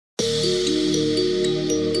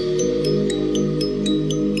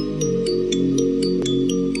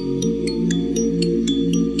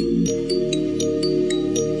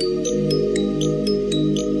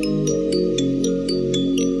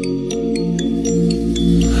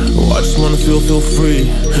I just wanna feel free,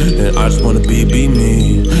 and I just wanna be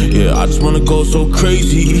me. Yeah, I just wanna go so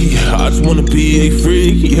crazy. I just wanna be a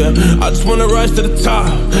freak. Yeah, I just wanna rise to the top.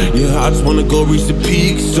 Yeah, I just wanna go reach the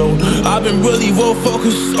peak. So I've been really well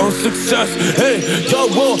focused on success. Hey, y'all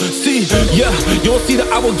will see. Yeah, you'll see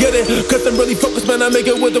that I will get it, cause I'm really focused, man. I make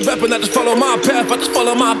it with the rap and I just follow my path. I just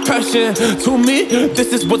follow my passion. To me,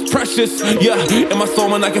 this is what's precious. Yeah, in my soul,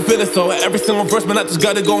 man, I can feel it. So every single verse, man, I just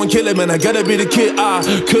gotta go and kill it, man. I gotta be the kid. I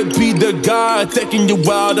could be the guy taking you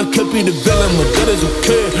wild. I could be the villain, but that is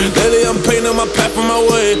okay. Lately, I'm painting my path on my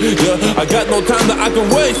way. Yeah, I got no time that I can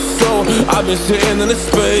waste. So I've been sitting in the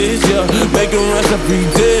space. Yeah, making rest every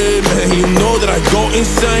day, man. You know that I go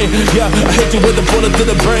insane. Yeah, I hit you with a bullet to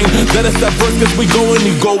the brain. Let us stop first, cause we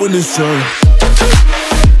going insane.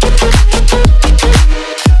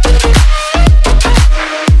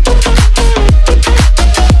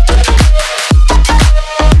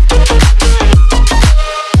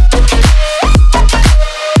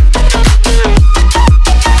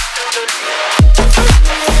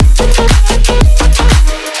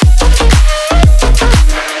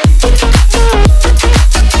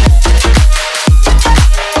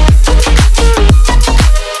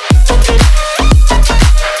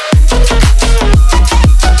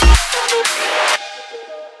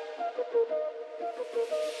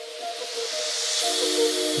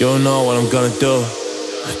 You don't know what I'm gonna do.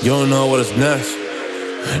 You don't know what is next.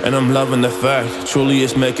 And I'm loving the fact, truly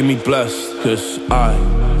it's making me blessed. Cause I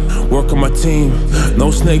work on my team, no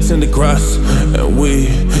snakes in the grass. And we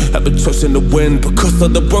have been trusting the wind because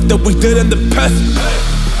of the work that we did in the past.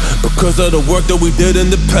 Because of the work that we did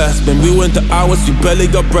in the past. Man, we went to hours, we barely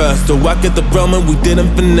got rest. So I get the realm and we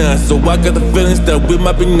didn't finesse. So I got the feelings that we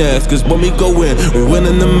might be next. Cause when we go in, we win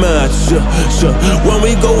in the match. Sure. When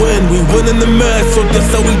we go in, we win in the match. So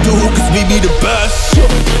that's how we do, cause we be the best.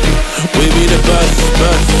 We be the best.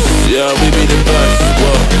 Yeah, we be the best.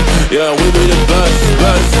 Whoa. Yeah, we be the best.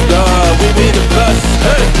 We be the best.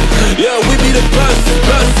 Hey, yeah, we be the best.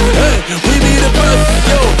 Hey, we be the best.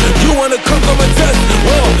 Yo, you wanna come on my test?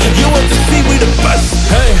 Whoa, you want to see we the best.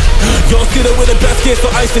 Hey, you don't see that we're the best kid, so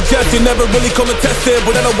I suggest you never really come and test it.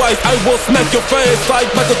 But otherwise, I will smack your face like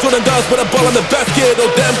Michael Jordan does with a ball on the basket. Oh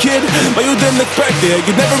damn kid, but you didn't expect it.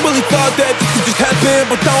 You never really thought that this could just happen.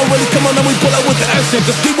 But now really come on and we pull out with the action.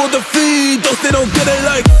 Cause people defeat those they don't get it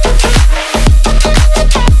like.